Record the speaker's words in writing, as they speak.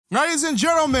Ladies and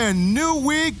gentlemen, new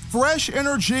week, fresh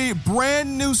energy,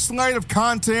 brand new slate of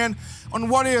content on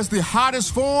what is the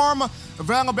hottest form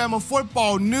of Alabama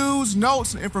football news,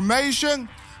 notes, and information.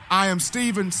 I am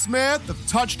Stephen Smith of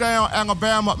Touchdown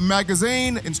Alabama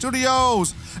Magazine in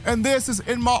studios, and this is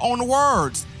In My Own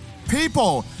Words.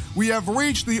 People, we have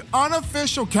reached the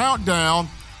unofficial countdown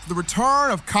to the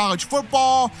return of college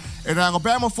football and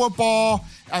Alabama football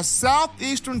as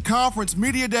Southeastern Conference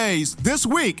Media Days this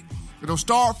week. It'll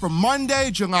start from Monday,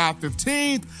 July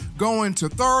 15th, going to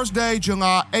Thursday,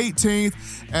 July 18th,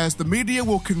 as the media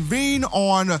will convene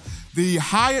on the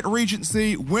Hyatt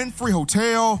Regency Winfrey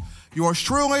Hotel. Yours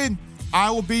truly,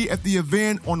 I will be at the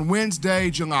event on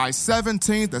Wednesday, July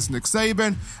 17th. That's Nick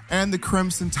Saban, and the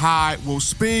Crimson Tide will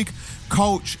speak.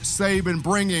 Coach Saban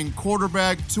bringing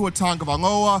quarterback Tua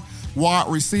Tagovailoa, wide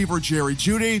receiver Jerry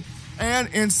Jeudy,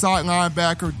 and inside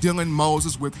linebacker Dylan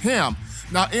Moses with him.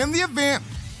 Now, in the event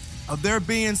of there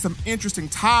being some interesting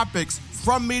topics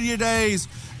from Media Days,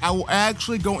 I will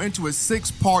actually go into a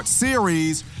 6-part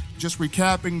series just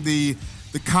recapping the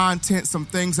content, some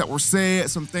things that were said,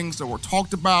 some things that were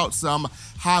talked about, some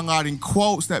highlighting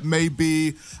quotes that may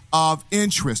be of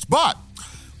interest. But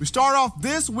we start off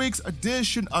this week's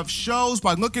edition of shows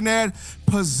by looking at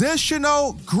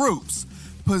positional groups,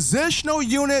 positional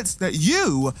units that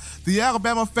you, the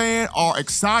Alabama fan, are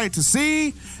excited to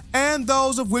see, and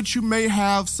those of which you may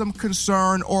have some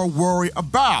concern or worry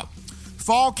about.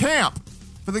 Fall camp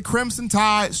for the Crimson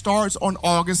Tide starts on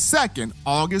August 2nd,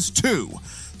 August 2.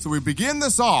 So we begin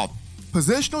this off.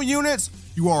 Positional units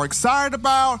you are excited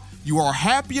about, you are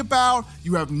happy about,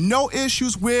 you have no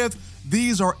issues with.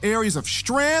 These are areas of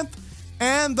strength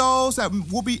and those that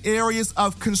will be areas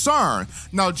of concern.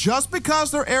 Now, just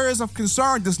because they're areas of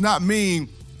concern does not mean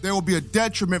there will be a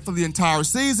detriment for the entire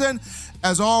season.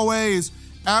 As always,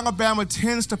 Alabama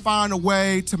tends to find a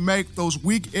way to make those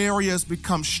weak areas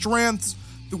become strengths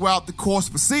throughout the course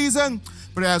of the season.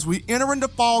 But as we enter into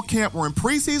fall camp, we're in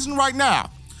preseason right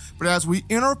now, but as we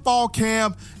enter fall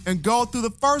camp and go through the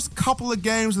first couple of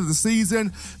games of the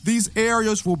season, these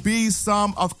areas will be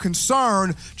some of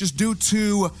concern just due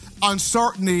to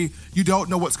uncertainty. You don't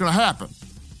know what's going to happen.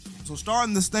 So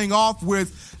starting this thing off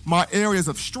with my areas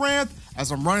of strength,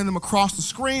 as I'm running them across the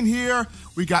screen here,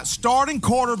 we got starting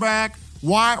quarterback,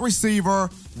 wide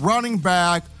receiver, running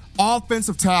back,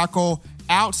 offensive tackle,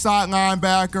 outside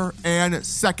linebacker, and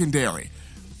secondary.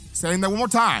 Saying that one more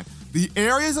time. The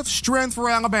areas of strength for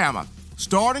Alabama: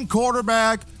 starting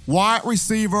quarterback, wide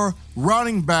receiver,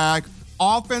 running back,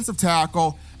 offensive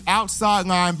tackle, outside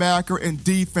linebacker, and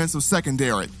defensive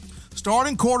secondary.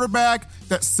 Starting quarterback,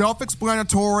 that's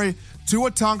self-explanatory.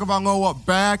 Tua Tagovailoa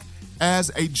back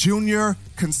as a junior,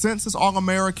 consensus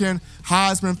All-American,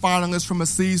 Heisman finalist from a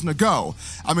season ago.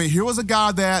 I mean, here was a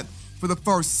guy that for the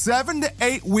first 7 to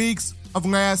 8 weeks of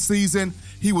last season,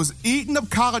 he was eating up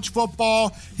college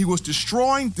football. He was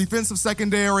destroying defensive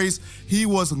secondaries. He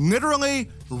was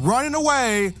literally running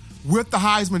away with the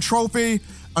Heisman Trophy.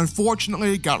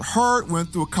 Unfortunately, got hurt,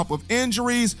 went through a couple of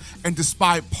injuries, and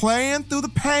despite playing through the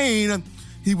pain,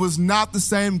 he was not the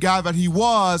same guy that he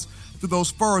was through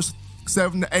those first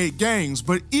 7 to 8 games.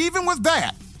 But even with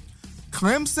that,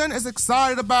 Clemson is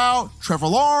excited about Trevor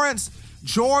Lawrence.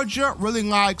 Georgia really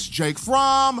likes Jake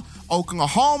Fromm.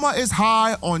 Oklahoma is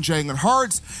high on Jalen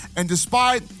Hurts. And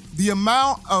despite the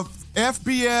amount of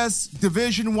FBS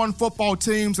Division I football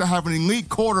teams that have an elite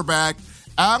quarterback,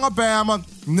 Alabama,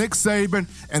 Nick Saban,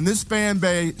 and this fan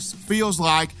base feels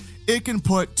like it can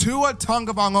put Tua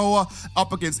Tagovailoa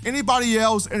up against anybody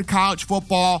else in college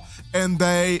football, and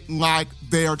they like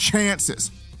their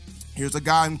chances. Here's a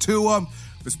guy in Tua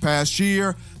this past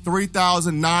year: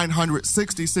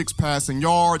 3,966 passing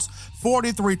yards,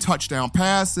 43 touchdown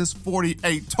passes,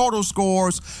 48 total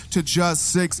scores to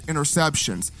just 6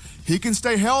 interceptions. He can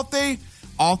stay healthy.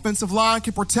 Offensive line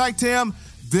can protect him.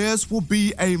 This will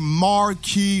be a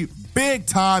marquee,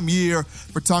 big-time year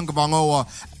for Tagovailoa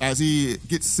as he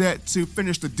gets set to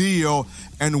finish the deal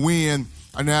and win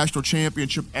a national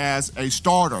championship as a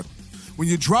starter. When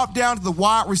you drop down to the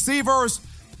wide receivers,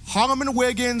 Holloman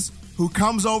Wiggins, who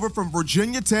comes over from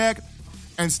Virginia Tech,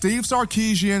 and Steve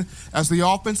Sarkisian as the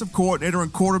offensive coordinator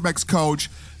and quarterbacks coach,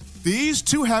 these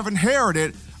two have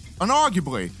inherited,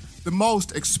 unarguably, the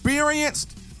most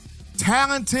experienced,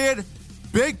 talented,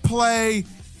 big play,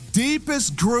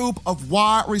 deepest group of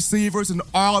wide receivers in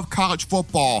all of college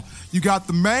football. You got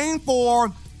the main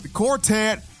four, the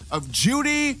quartet of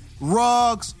Jeudy,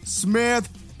 Ruggs, Smith,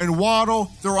 and Waddle.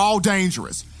 They're all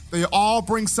dangerous. They all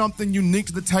bring something unique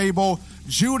to the table.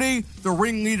 Jeudy, the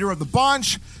ringleader of the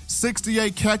bunch,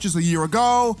 68 catches a year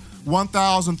ago,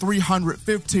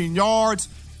 1,315 yards,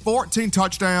 14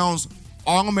 touchdowns,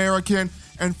 All-American,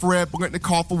 and Fred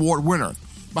Biletnikoff Award winner.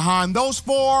 Behind those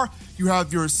four, you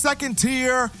have your second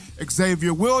tier,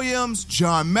 Xavier Williams,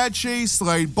 John Mechie,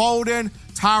 Slade Bolden,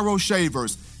 Tyro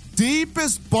Shavers.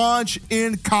 Deepest bunch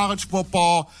in college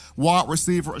football, wide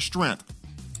receiver of strength.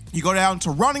 You go down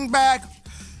to running back.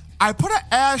 I put an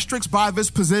asterisk by this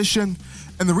position,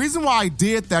 and the reason why I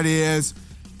did that is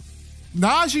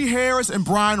Najee Harris and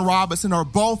Brian Robinson are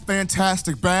both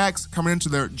fantastic backs coming into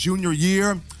their junior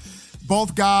year.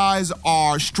 Both guys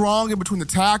are strong in between the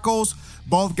tackles.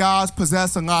 Both guys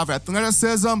possess a lot of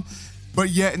athleticism, but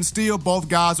yet and still both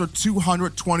guys are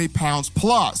 220 pounds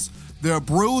plus. They're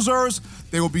bruisers.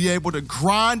 They will be able to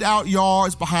grind out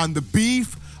yards behind the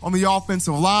beef on the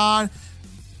offensive line.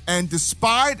 And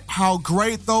despite how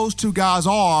great those two guys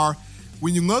are,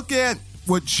 when you look at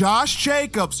what Josh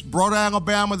Jacobs brought to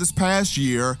Alabama this past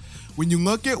year, when you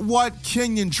look at what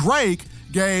Kenyon Drake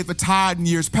gave the Tide in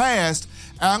years past,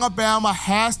 Alabama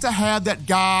has to have that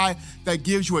guy that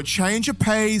gives you a change of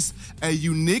pace, a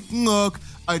unique look,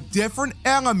 a different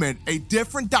element, a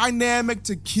different dynamic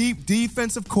to keep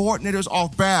defensive coordinators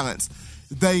off balance.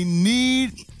 They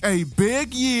need a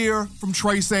big year from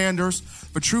Trey Sanders,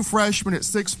 the true freshman at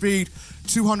 6 feet,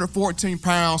 214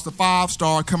 pounds, the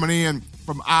 5-star coming in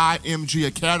from IMG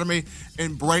Academy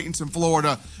in Bradenton,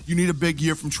 Florida. You need a big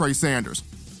year from Trey Sanders.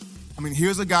 I mean,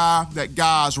 here's a guy that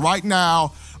guys right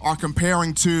now are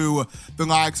comparing to the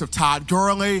likes of Todd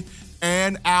Gurley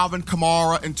and Alvin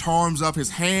Kamara in terms of his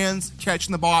hands,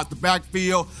 catching the ball out the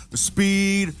backfield, the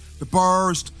speed, the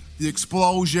burst, the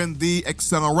explosion, the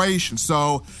acceleration.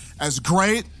 So as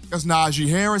great as Najee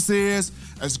Harris is,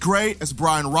 as great as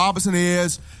Brian Robinson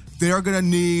is, they're going to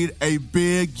need a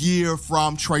big year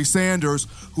from Trey Sanders,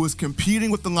 who is competing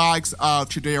with the likes of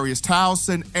Tre'Davious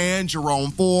Townsend and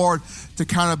Jerome Ford to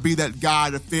kind of be that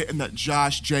guy to fit in that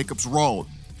Josh Jacobs role.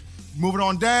 Moving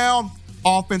on down,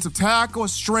 offensive tackle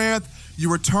strength.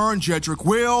 You return Jedrick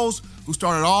Wills, who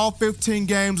started all 15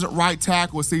 games at right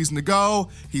tackle a season ago.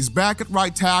 He's back at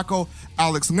right tackle.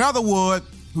 Alex Leatherwood,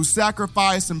 who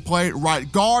sacrificed and played right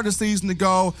guard a season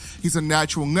ago. He's a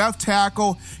natural left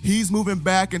tackle. He's moving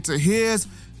back into his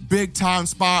big-time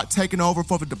spot, taking over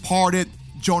for the departed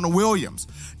Jonah Williams.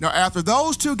 Now, after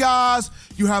those two guys,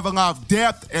 you have a lot of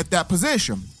depth at that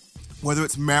position, whether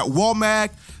it's Matt Womack,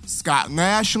 Scott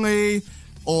Lashley,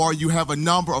 or you have a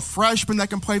number of freshmen that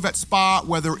can play that spot,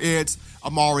 whether it's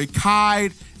Amari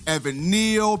Kite, Evan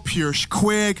Neal, Pierce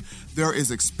Quick. There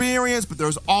is experience, but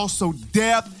there's also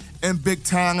depth and big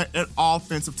talent at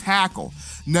offensive tackle.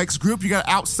 Next group, you got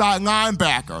outside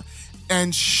linebacker.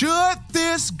 And should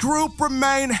this group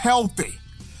remain healthy,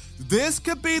 this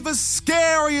could be the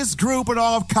scariest group in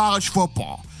all of college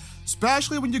football,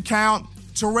 especially when you count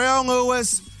Terrell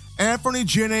Lewis, Anthony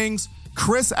Jennings,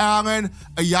 Chris Allen,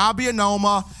 Ayabi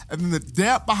Anoma, and then the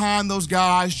depth behind those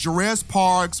guys, Jerez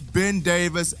Parks, Ben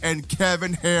Davis, and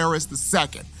Kevin Harris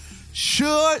II.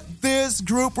 Should this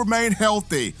group remain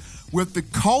healthy, with the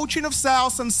coaching of Sal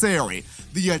Sunseri,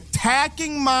 the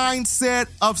attacking mindset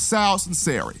of Sal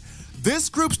Sunseri, this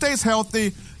group stays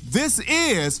healthy. This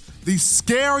is the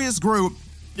scariest group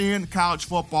in college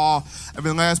football. And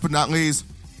then last but not least,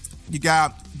 you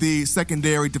got the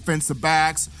secondary defensive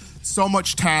backs. So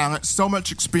much talent, so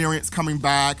much experience coming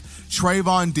back.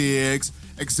 Trayvon Diggs,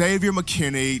 Xavier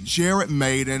McKinney, Jarrett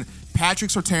Maiden,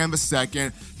 Patrick Surtain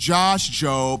II, Josh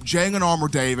Jobe, Jalen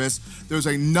Armour-Davis. There's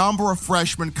a number of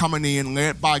freshmen coming in,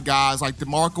 led by guys like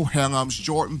DeMarco Helms,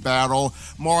 Jordan Battle,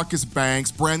 Marcus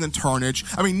Banks, Brandon Turnage.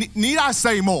 I mean, need I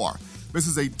say more? This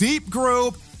is a deep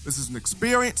group. This is an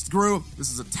experienced group.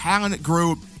 This is a talented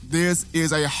group. This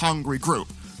is a hungry group.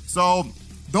 So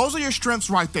those are your strengths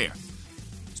right there.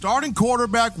 Starting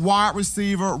quarterback, wide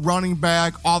receiver, running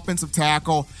back, offensive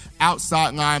tackle,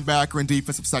 outside linebacker, and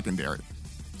defensive secondary.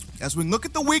 As we look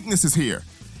at the weaknesses here,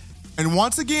 and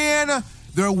once again,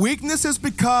 there are weaknesses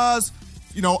because,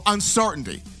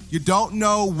 uncertainty. You don't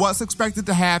know what's expected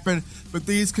to happen, but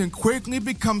these can quickly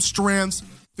become strengths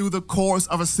through the course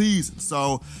of a season.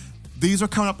 So these are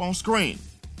coming up on screen.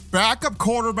 Backup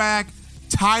quarterback,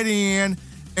 tight end,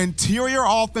 interior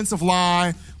offensive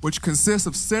line, which consists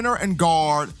of center and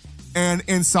guard, and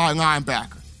inside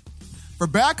linebacker. For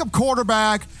backup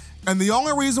quarterback, and the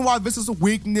only reason why this is a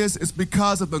weakness is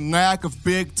because of the lack of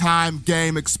big-time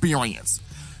game experience.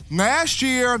 Last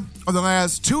year, or the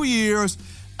last 2 years,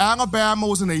 Alabama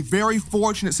was in a very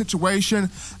fortunate situation.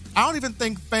 I don't even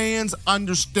think fans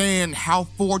understand how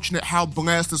fortunate, how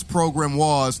blessed this program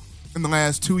was in the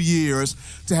last 2 years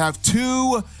to have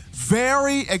two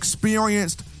very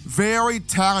experienced, very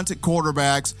talented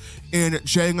quarterbacks in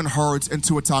Jalen Hurts and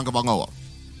Tua Tagovailoa.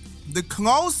 The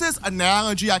closest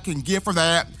analogy I can give for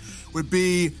that would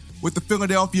be what the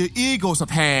Philadelphia Eagles have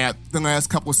had the last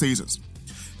couple of seasons.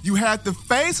 You had the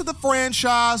face of the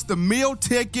franchise, the meal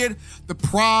ticket, the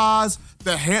prize,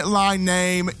 the headline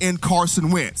name in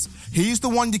Carson Wentz. He's the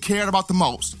one you cared about the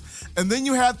most. And then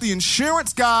you had the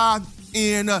insurance guy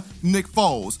in Nick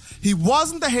Foles. He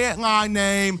wasn't the headline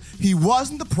name. He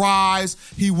wasn't the prize.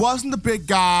 He wasn't the big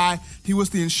guy. He was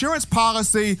the insurance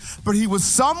policy, but he was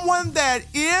someone that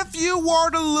if you were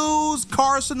to lose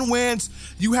Carson Wentz,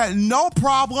 you had no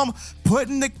problem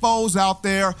putting Nick Foles out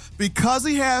there because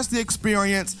he has the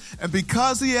experience and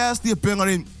because he has the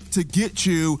ability to get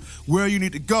you where you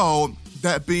need to go,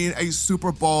 that being a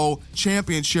Super Bowl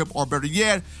championship, or better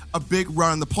yet, a big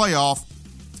run in the playoff,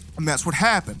 and that's what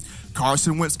happened.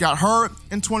 Carson Wentz got hurt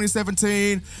in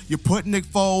 2017. You put Nick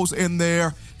Foles in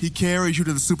there. He carries you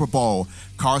to the Super Bowl.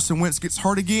 Carson Wentz gets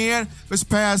hurt again this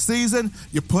past season.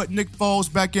 You put Nick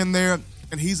Foles back in there,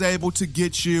 and he's able to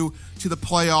get you to the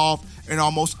playoff and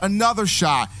almost another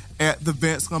shot at the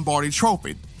Vince Lombardi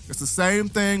Trophy. It's the same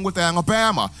thing with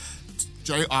Alabama.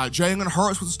 Jalen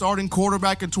Hurts was the starting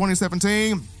quarterback in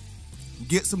 2017.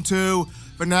 Gets him to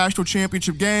the national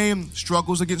championship game.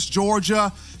 Struggles against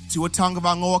Georgia. Tua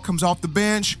Tagovailoa comes off the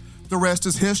bench. The rest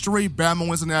is history. Bama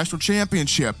wins the national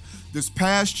championship. This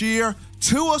past year,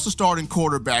 Tua's the starting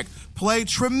quarterback. Played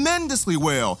tremendously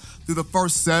well through the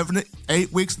first 7 to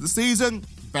 8 weeks of the season.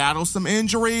 Battled some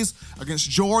injuries against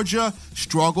Georgia.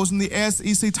 Struggles in the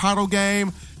SEC title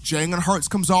game. Jalen Hurts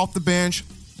comes off the bench.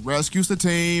 Rescues the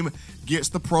team. Gets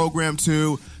the program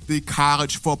to the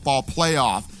college football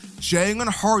playoff.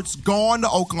 Jalen Hurts gone to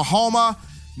Oklahoma.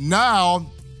 Now,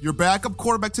 your backup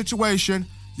quarterback situation,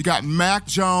 you got Mac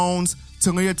Jones,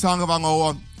 Tua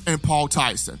Tagovailoa, and Paul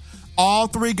Tyson. All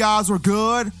three guys are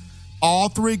good. All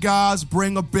three guys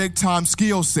bring a big-time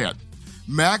skill set.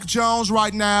 Mac Jones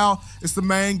right now is the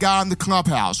main guy in the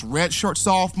clubhouse. Redshirt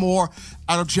sophomore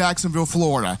out of Jacksonville,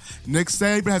 Florida. Nick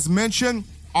Saban has mentioned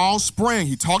all spring,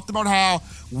 he talked about how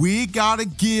we got to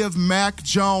give Mac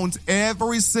Jones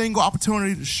every single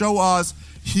opportunity to show us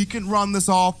he can run this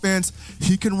offense,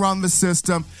 he can run the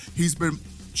system. He's been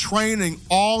training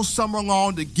all summer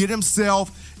long to get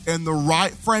himself in the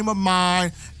right frame of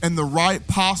mind and the right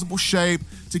possible shape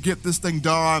to get this thing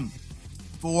done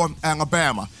for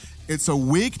Alabama. It's a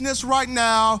weakness right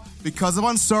now because of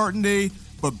uncertainty,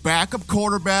 but backup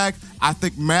quarterback, I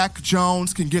think Mac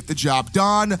Jones can get the job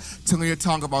done. Tua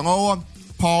Tagovailoa,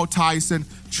 Paul Tyson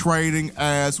trading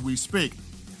as we speak.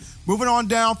 Moving on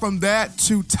down from that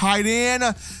to tight end.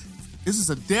 This is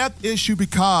a depth issue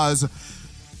because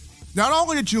not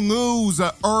only did you lose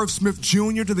Irv Smith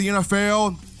Jr. to the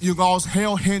NFL, you lost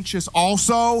Hale Hinchis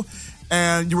also,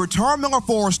 and you return Miller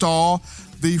Forrestall,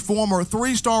 the former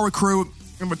 3-star recruit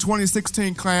in the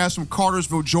 2016 class from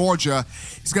Cartersville, Georgia.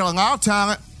 He's got a lot of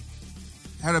talent.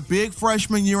 Had a big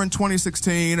freshman year in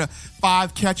 2016,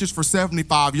 5 catches for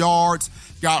 75 yards.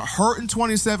 Got hurt in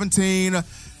 2017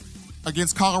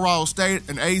 against Colorado State,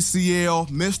 an ACL,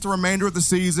 missed the remainder of the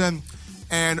season.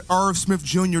 And Irv Smith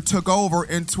Jr. took over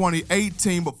in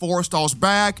 2018, but Forrestall's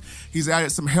back. He's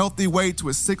added some healthy weight to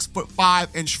his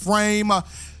 6'5" frame.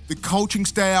 The coaching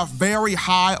staff very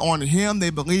high on him.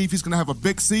 They believe he's going to have a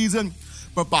big season.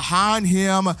 But behind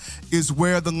him is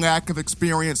where the lack of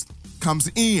experience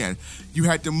comes in. You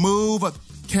had to move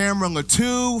Cameron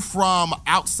Latou from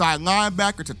outside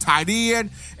linebacker to tight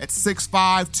end at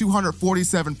 6'5",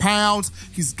 247 pounds.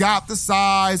 He's got the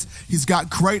size. He's got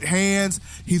great hands.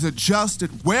 He's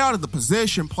adjusted well to the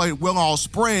position, played well all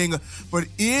spring. But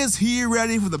is he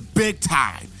ready for the big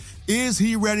time? Is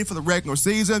he ready for the regular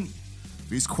season?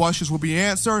 These questions will be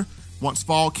answered once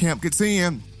fall camp gets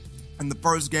in and the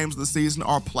first games of the season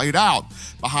are played out.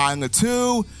 Behind the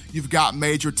two, you've got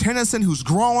Major Tennyson, who's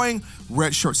growing,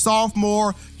 redshirt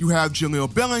sophomore. You have Jaleel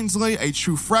Billingsley, a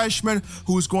true freshman,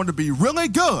 who's going to be really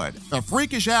good, a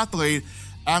freakish athlete.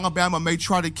 Alabama may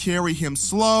try to carry him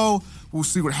slow. We'll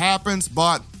see what happens,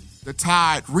 but the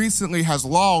Tide recently has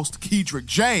lost Kedrick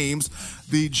James,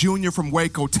 the junior from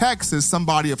Waco, Texas,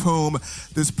 somebody of whom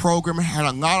this program had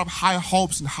a lot of high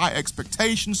hopes and high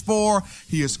expectations for.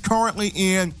 He is currently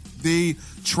in the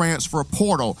transfer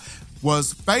portal.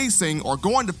 Was facing or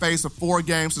going to face a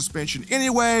 4-game suspension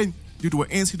anyway due to an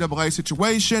NCAA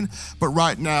situation, but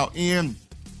right now in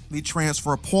the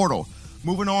transfer portal.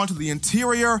 Moving on to the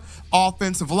interior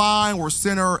offensive line where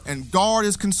center and guard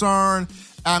is concerned.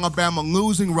 Alabama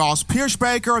losing Ross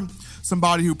Pierschbaker,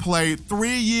 somebody who played 3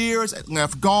 years at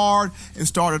left guard and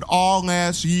started all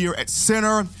last year at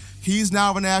center. He's now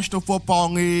in the National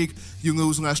Football League. You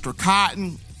lose Lester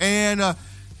Cotton and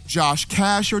Josh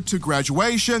Casher to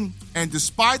graduation. And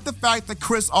despite the fact that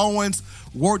Chris Owens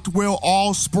worked well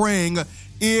all spring,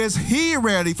 is he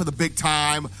ready for the big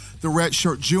time? The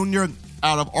redshirt junior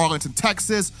out of Arlington,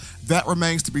 Texas. That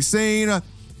remains to be seen.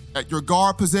 At your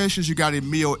guard positions, you got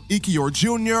Emil Ikior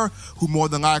Jr., who more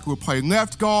than likely will play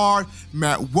left guard.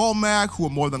 Matt Womack, who will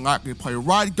more than likely play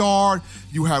right guard.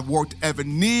 You have worked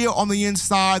Evan Neal on the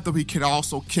inside, though he can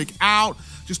also kick out.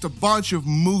 Just a bunch of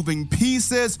moving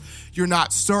pieces. You're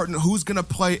not certain who's going to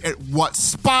play at what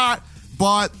spot,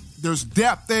 but there's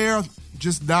depth there,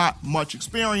 just not much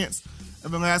experience.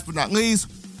 And then last but not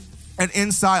least, an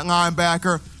inside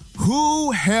linebacker.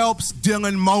 Who helps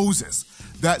Dylan Moses?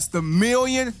 That's the $1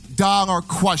 million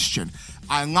question.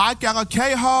 I like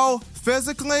Alakeho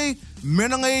physically,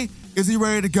 mentally. Is he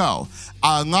ready to go?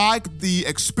 I like the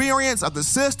experience of the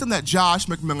system that Josh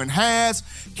McMillan has.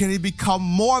 Can he become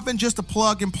more than just a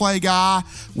plug-and-play guy?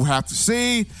 We'll have to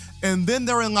see. And then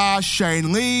there lies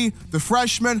Shane Lee, the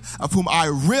freshman, of whom I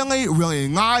really, really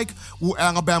like. Will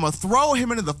Alabama throw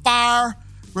him into the fire?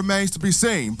 Remains to be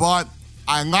seen. But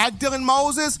I like Dylan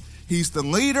Moses. He's the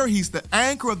leader. He's the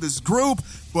anchor of this group.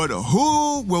 But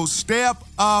who will step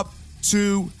up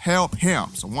to help him?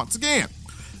 So once again,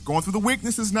 going through the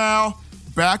weaknesses now: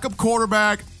 backup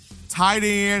quarterback, tight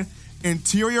end,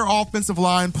 interior offensive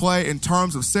line play in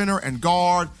terms of center and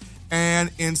guard,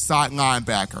 and inside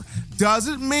linebacker.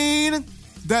 Doesn't mean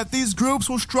that these groups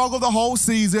will struggle the whole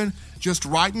season. Just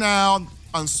right now,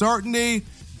 uncertainty,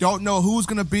 don't know who's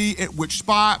going to be at which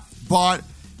spot, but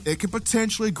it could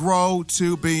potentially grow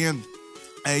to being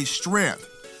a strength.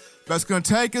 That's going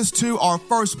to take us to our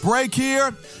first break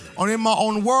here on In My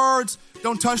Own Words.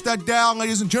 Don't touch that dial,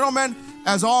 ladies and gentlemen.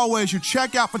 As always, you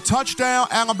check out for Touchdown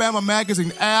Alabama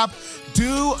Magazine app.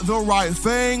 Do the right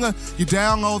thing. You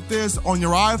download this on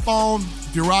your iPhone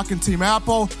if you're rocking Team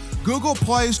Apple. Google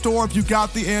Play Store if you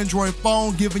got the Android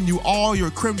phone, giving you all your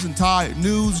Crimson Tide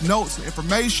news, notes, and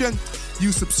information.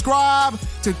 You subscribe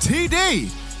to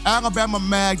TD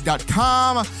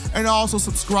AlabamaMag.com, and also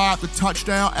subscribe to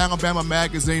Touchdown Alabama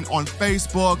Magazine on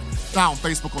Facebook. Not on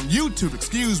Facebook, on YouTube,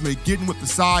 Getting with the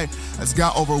site has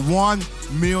got over 1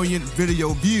 million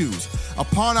video views.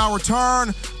 Upon our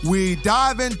return, we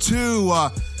dive into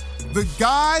the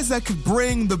guys that could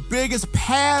bring the biggest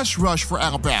pass rush for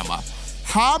Alabama.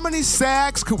 How many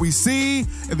sacks could we see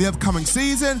in the upcoming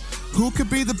season? Who could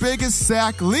be the biggest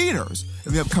sack leaders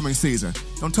in the upcoming season?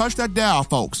 Don't touch that dial,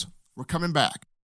 folks. We're coming back.